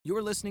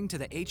You're listening to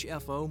the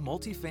HFO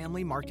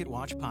Multifamily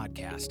Marketwatch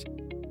podcast.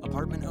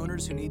 Apartment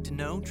owners who need to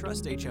know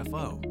trust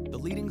HFO, the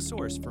leading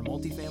source for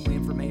multifamily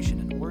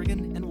information in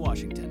Oregon and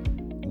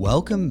Washington.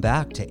 Welcome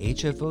back to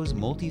HFO's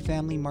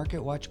Multifamily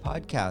Marketwatch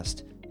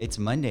podcast. It's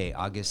Monday,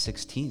 August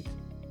 16th.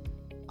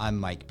 I'm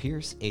Mike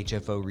Pierce,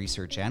 HFO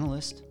research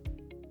analyst.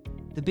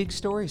 The big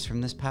stories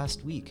from this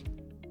past week.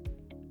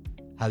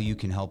 How you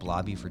can help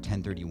lobby for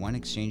 1031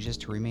 exchanges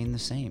to remain the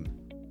same.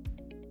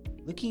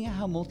 Looking at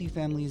how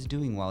multifamily is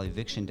doing while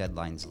eviction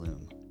deadlines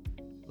loom.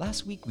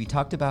 Last week, we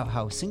talked about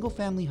how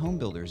single-family home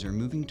builders are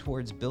moving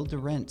towards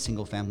build-to-rent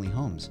single-family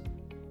homes.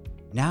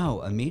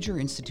 Now, a major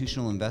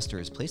institutional investor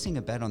is placing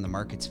a bet on the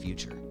market's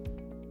future.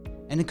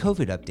 And a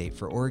COVID update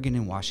for Oregon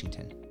and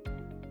Washington.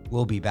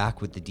 We'll be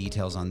back with the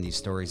details on these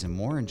stories and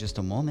more in just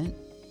a moment.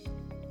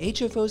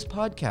 HFO's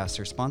podcasts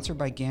are sponsored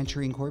by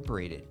Gantry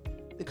Incorporated,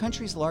 the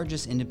country's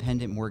largest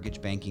independent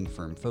mortgage banking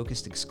firm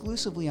focused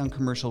exclusively on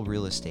commercial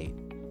real estate.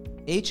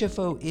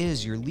 HFO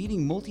is your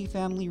leading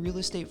multifamily real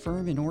estate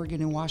firm in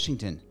Oregon and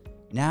Washington.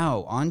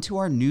 Now, on to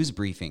our news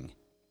briefing.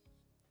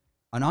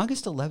 On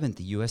August 11th,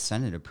 the U.S.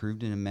 Senate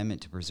approved an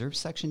amendment to preserve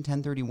Section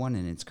 1031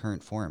 in its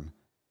current form.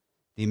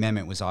 The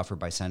amendment was offered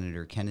by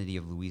Senator Kennedy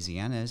of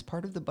Louisiana as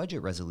part of the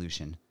budget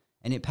resolution,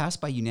 and it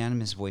passed by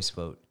unanimous voice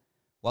vote.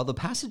 While the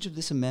passage of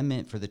this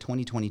amendment for the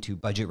 2022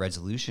 budget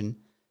resolution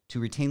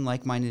to retain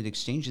like-minded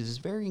exchanges is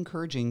very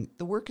encouraging,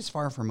 the work is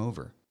far from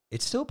over.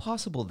 It's still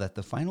possible that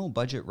the final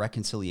budget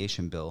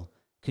reconciliation bill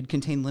could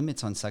contain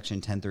limits on Section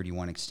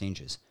 1031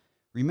 exchanges.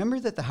 Remember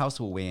that the House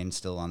will weigh in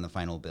still on the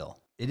final bill.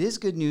 It is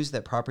good news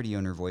that property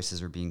owner voices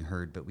are being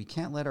heard, but we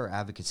can't let our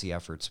advocacy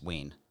efforts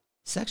wane.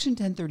 Section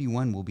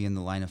 1031 will be in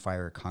the line of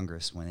fire at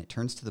Congress when it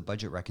turns to the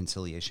budget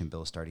reconciliation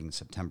bill starting in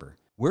September.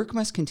 Work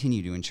must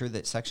continue to ensure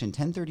that Section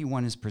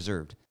 1031 is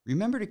preserved.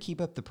 Remember to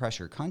keep up the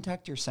pressure.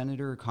 Contact your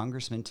senator or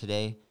congressman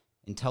today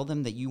and tell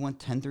them that you want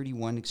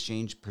 1031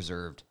 exchange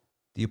preserved.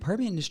 The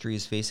apartment industry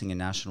is facing a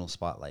national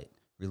spotlight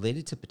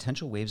related to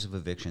potential waves of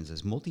evictions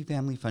as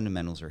multifamily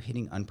fundamentals are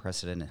hitting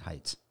unprecedented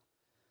heights.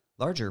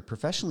 Larger,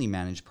 professionally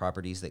managed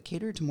properties that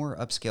cater to more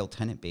upscale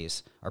tenant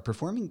base are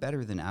performing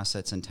better than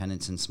assets and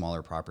tenants in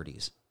smaller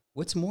properties.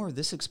 What's more,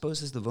 this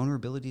exposes the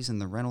vulnerabilities in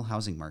the rental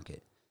housing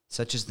market,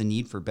 such as the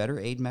need for better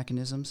aid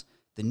mechanisms,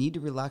 the need to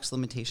relax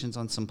limitations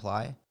on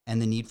supply,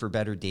 and the need for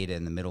better data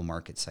in the middle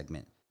market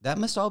segment. That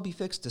must all be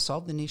fixed to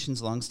solve the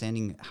nation's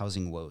long-standing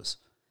housing woes.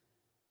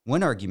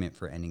 One argument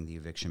for ending the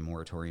eviction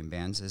moratorium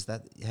bans is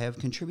that they have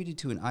contributed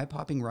to an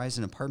eye-popping rise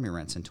in apartment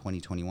rents in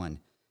 2021.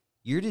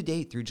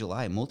 Year-to-date through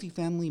July,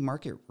 multifamily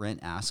market rent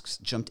asks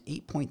jumped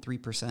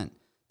 8.3%,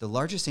 the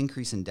largest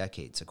increase in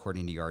decades,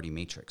 according to Yardi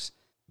Matrix.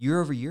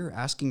 Year-over-year,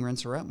 asking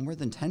rents are up more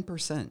than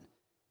 10%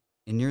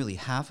 in nearly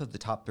half of the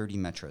top 30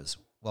 metros,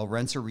 while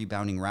rents are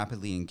rebounding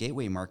rapidly in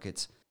gateway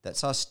markets that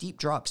saw steep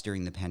drops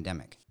during the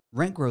pandemic.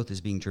 Rent growth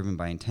is being driven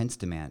by intense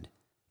demand.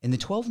 In the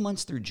 12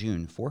 months through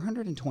June,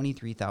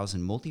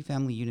 423,000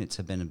 multifamily units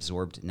have been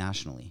absorbed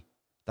nationally,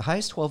 the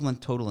highest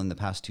 12-month total in the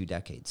past 2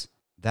 decades.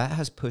 That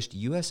has pushed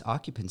U.S.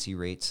 occupancy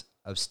rates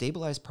of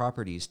stabilized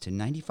properties to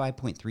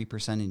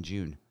 95.3% in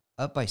June,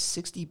 up by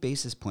 60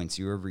 basis points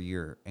year over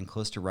year and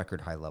close to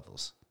record high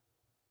levels.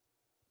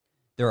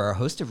 There are a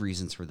host of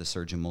reasons for the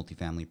surge in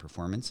multifamily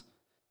performance.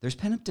 There's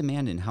pent-up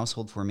demand in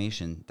household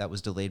formation that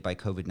was delayed by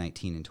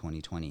COVID-19 in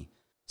 2020.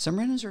 Some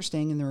renters are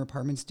staying in their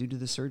apartments due to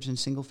the surge in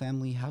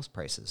single-family house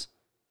prices,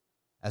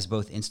 as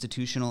both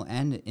institutional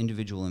and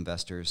individual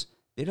investors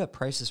bid up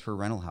prices for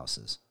rental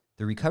houses.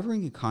 The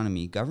recovering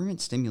economy,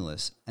 government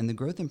stimulus, and the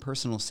growth in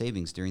personal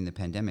savings during the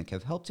pandemic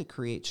have helped to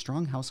create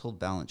strong household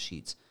balance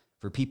sheets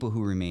for people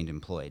who remained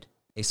employed.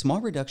 A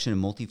small reduction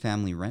in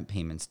multifamily rent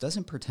payments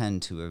doesn't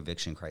portend to an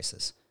eviction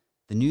crisis.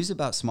 The news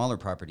about smaller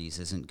properties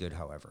isn't good,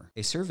 however.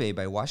 A survey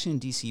by Washington,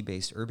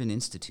 D.C.-based Urban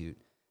Institute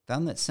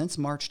found that since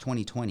March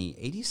 2020,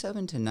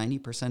 87 to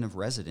 90% of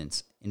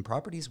residents in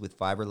properties with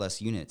 5 or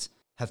less units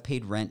have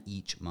paid rent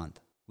each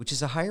month, which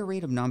is a higher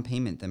rate of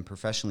non-payment than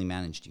professionally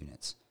managed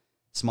units.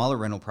 Smaller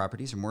rental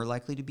properties are more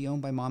likely to be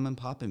owned by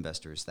mom-and-pop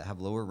investors that have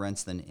lower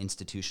rents than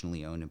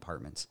institutionally owned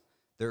apartments.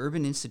 The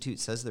Urban Institute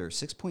says there are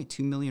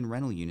 6.2 million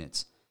rental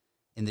units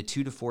in the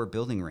 2 to 4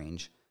 building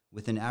range,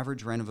 with an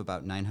average rent of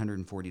about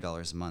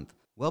 $940 a month,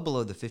 well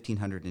below the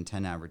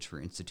 $1,510 average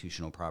for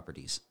institutional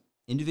properties.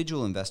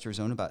 Individual investors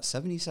own about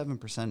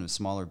 77% of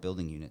smaller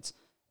building units,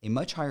 a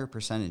much higher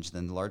percentage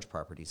than the large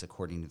properties,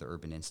 according to the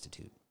Urban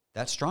Institute.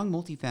 That strong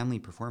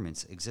multifamily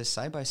performance exists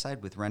side by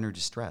side with renter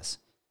distress,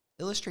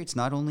 illustrates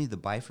not only the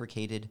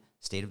bifurcated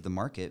state of the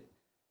market,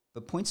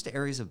 but points to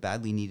areas of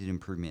badly needed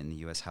improvement in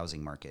the U.S.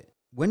 housing market.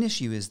 One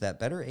issue is that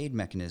better aid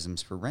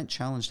mechanisms for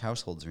rent-challenged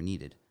households are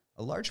needed.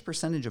 A large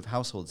percentage of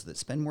households that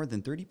spend more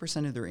than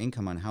 30% of their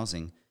income on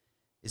housing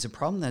is a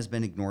problem that has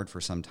been ignored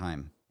for some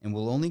time, and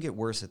will only get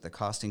worse if the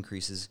cost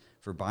increases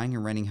for buying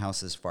and renting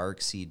houses far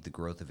exceed the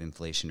growth of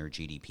inflation or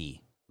GDP.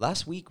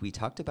 Last week, we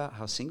talked about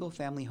how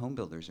single-family home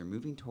builders are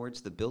moving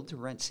towards the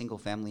build-to-rent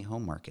single-family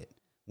home market.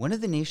 One of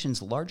the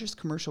nation's largest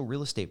commercial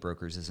real estate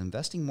brokers is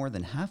investing more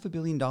than $500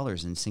 million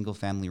in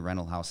single-family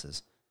rental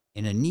houses.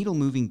 In a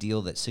needle-moving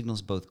deal that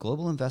signals both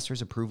global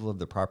investors' approval of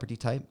the property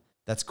type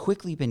that's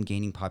quickly been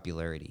gaining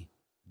popularity,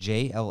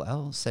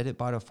 JLL said it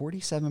bought a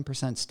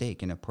 47%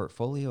 stake in a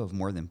portfolio of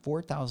more than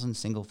 4,000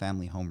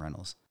 single-family home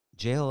rentals.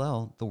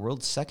 JLL, the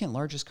world's second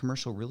largest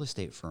commercial real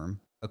estate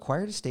firm,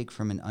 acquired a stake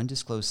from an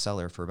undisclosed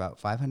seller for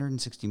about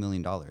 $560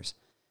 million,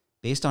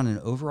 based on an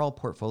overall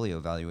portfolio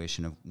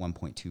valuation of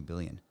 $1.2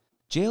 billion.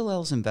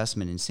 JLL's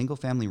investment in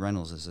single-family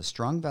rentals is a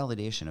strong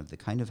validation of the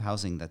kind of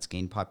housing that's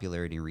gained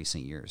popularity in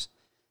recent years,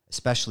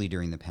 especially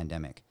during the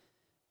pandemic.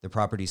 The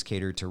properties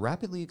cater to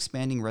rapidly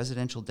expanding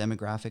residential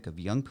demographic of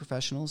young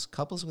professionals,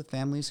 couples with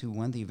families who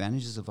want the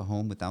advantages of a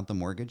home without the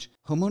mortgage,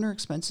 homeowner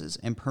expenses,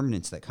 and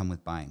permanence that come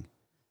with buying.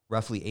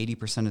 Roughly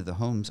 80% of the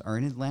homes are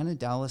in Atlanta,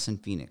 Dallas,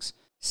 and Phoenix.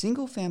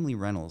 Single-family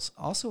rentals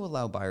also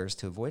allow buyers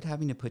to avoid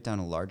having to put down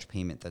a large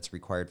payment that's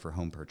required for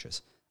home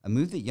purchase, a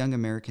move that young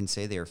Americans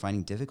say they are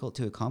finding difficult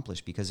to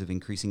accomplish because of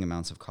increasing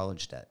amounts of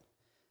college debt.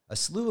 A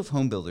slew of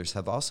home builders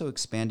have also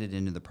expanded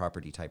into the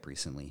property type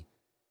recently.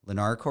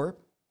 Lennar Corp.,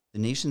 the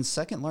nation's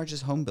second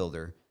largest home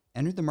builder,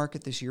 entered the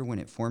market this year when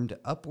it formed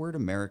Upward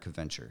America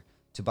Venture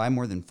to buy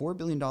more than $4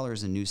 billion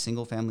in new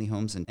single-family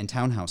homes and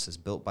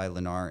townhouses built by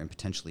Lennar and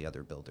potentially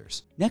other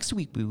builders. Next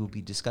week, we will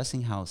be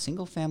discussing how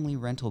single-family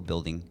rental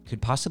building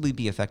could possibly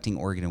be affecting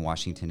Oregon and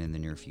Washington in the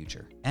near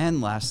future.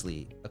 And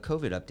lastly, a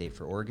COVID update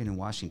for Oregon and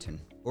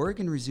Washington.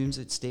 Oregon resumes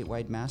its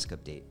statewide mask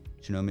update.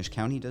 Snohomish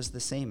County does the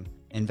same.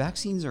 And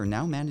vaccines are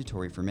now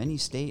mandatory for many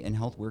state and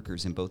health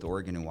workers in both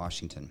Oregon and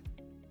Washington.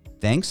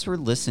 Thanks for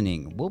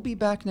listening. We'll be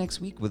back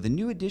next week with a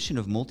new edition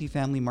of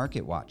Multifamily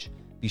Marketwatch.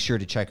 Be sure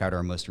to check out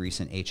our most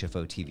recent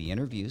HFO TV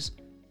interviews.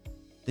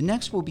 The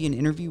next will be an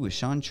interview with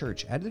Sean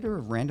Church, editor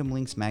of Random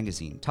Links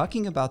magazine,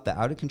 talking about the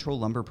out-of-control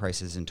lumber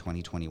prices in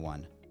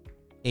 2021.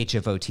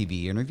 HFO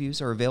TV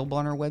interviews are available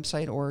on our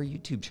website or our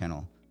YouTube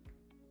channel.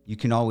 You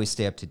can always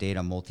stay up to date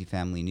on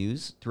multifamily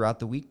news throughout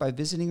the week by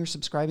visiting or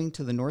subscribing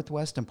to the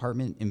Northwest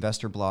Apartment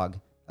Investor blog,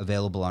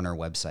 available on our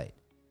website.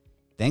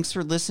 Thanks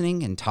for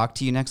listening, and talk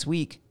to you next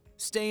week.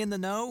 Stay in the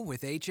know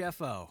with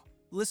HFO.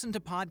 Listen to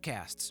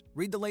podcasts,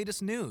 read the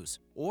latest news,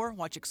 or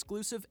watch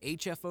exclusive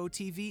HFO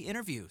TV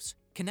interviews.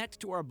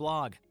 Connect to our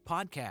blog,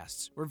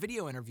 podcasts, or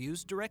video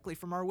interviews directly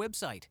from our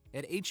website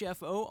at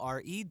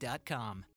hfore.com.